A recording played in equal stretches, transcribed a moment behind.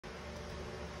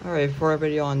Alright, for a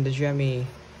video on the Gemmy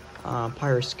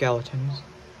pirate skeletons.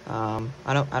 I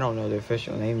don't know the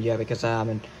official name yet because I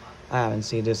haven't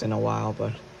seen this in a while,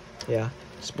 but yeah.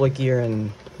 Split gear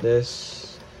in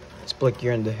this, split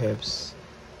gear in the hips.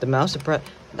 The mouse suppress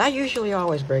that usually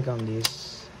always break on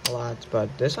these a lot, but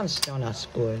this one's still not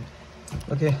split.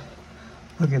 Okay.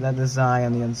 Look at that design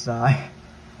on the inside.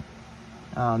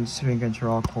 Swing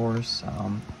control, of course.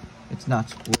 It's not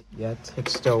split yet. It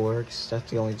still works.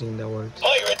 That's the only thing that works.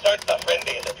 Pirates aren't the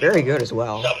friendliest of Very people. good as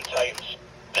well. Sometimes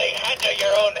they handle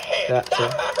your own head. That's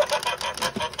it.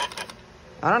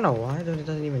 I don't know why it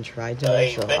doesn't even try to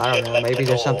me, so I don't know. Maybe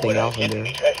there's something else in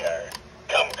there. Treasure.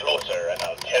 Come closer and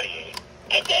I'll tell you.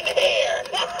 Get in here.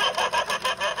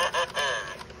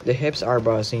 The hips are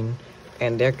buzzing,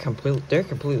 and they're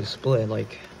completely split.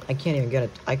 Like I can't even get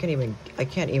it. I can't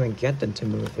even get them to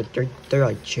move. But they're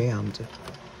like jammed.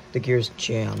 The gear's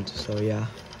jammed. So yeah,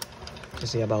 to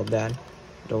see about that.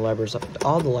 The levers,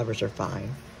 all the levers are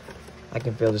fine. I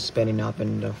can feel the spinning up,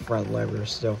 and the front lever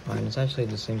is still fine. It's actually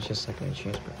the same, just like a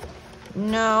change. But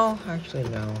no, actually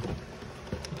no.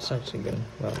 It's actually good.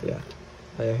 Well, yeah.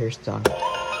 Oh, yeah, here's done.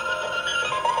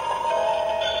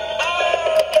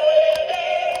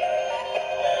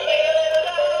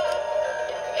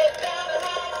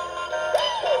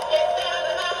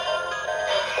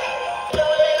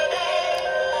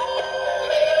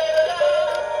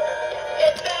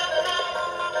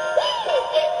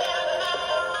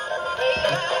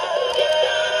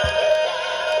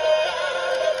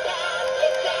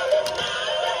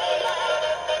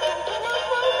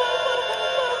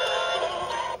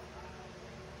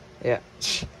 Yeah,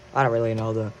 I don't really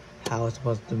know how it's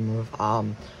supposed to move,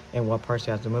 and what parts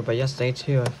you have to move, but yeah, stay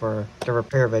tuned for the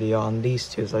repair video on these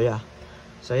two, so yeah.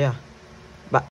 Bye.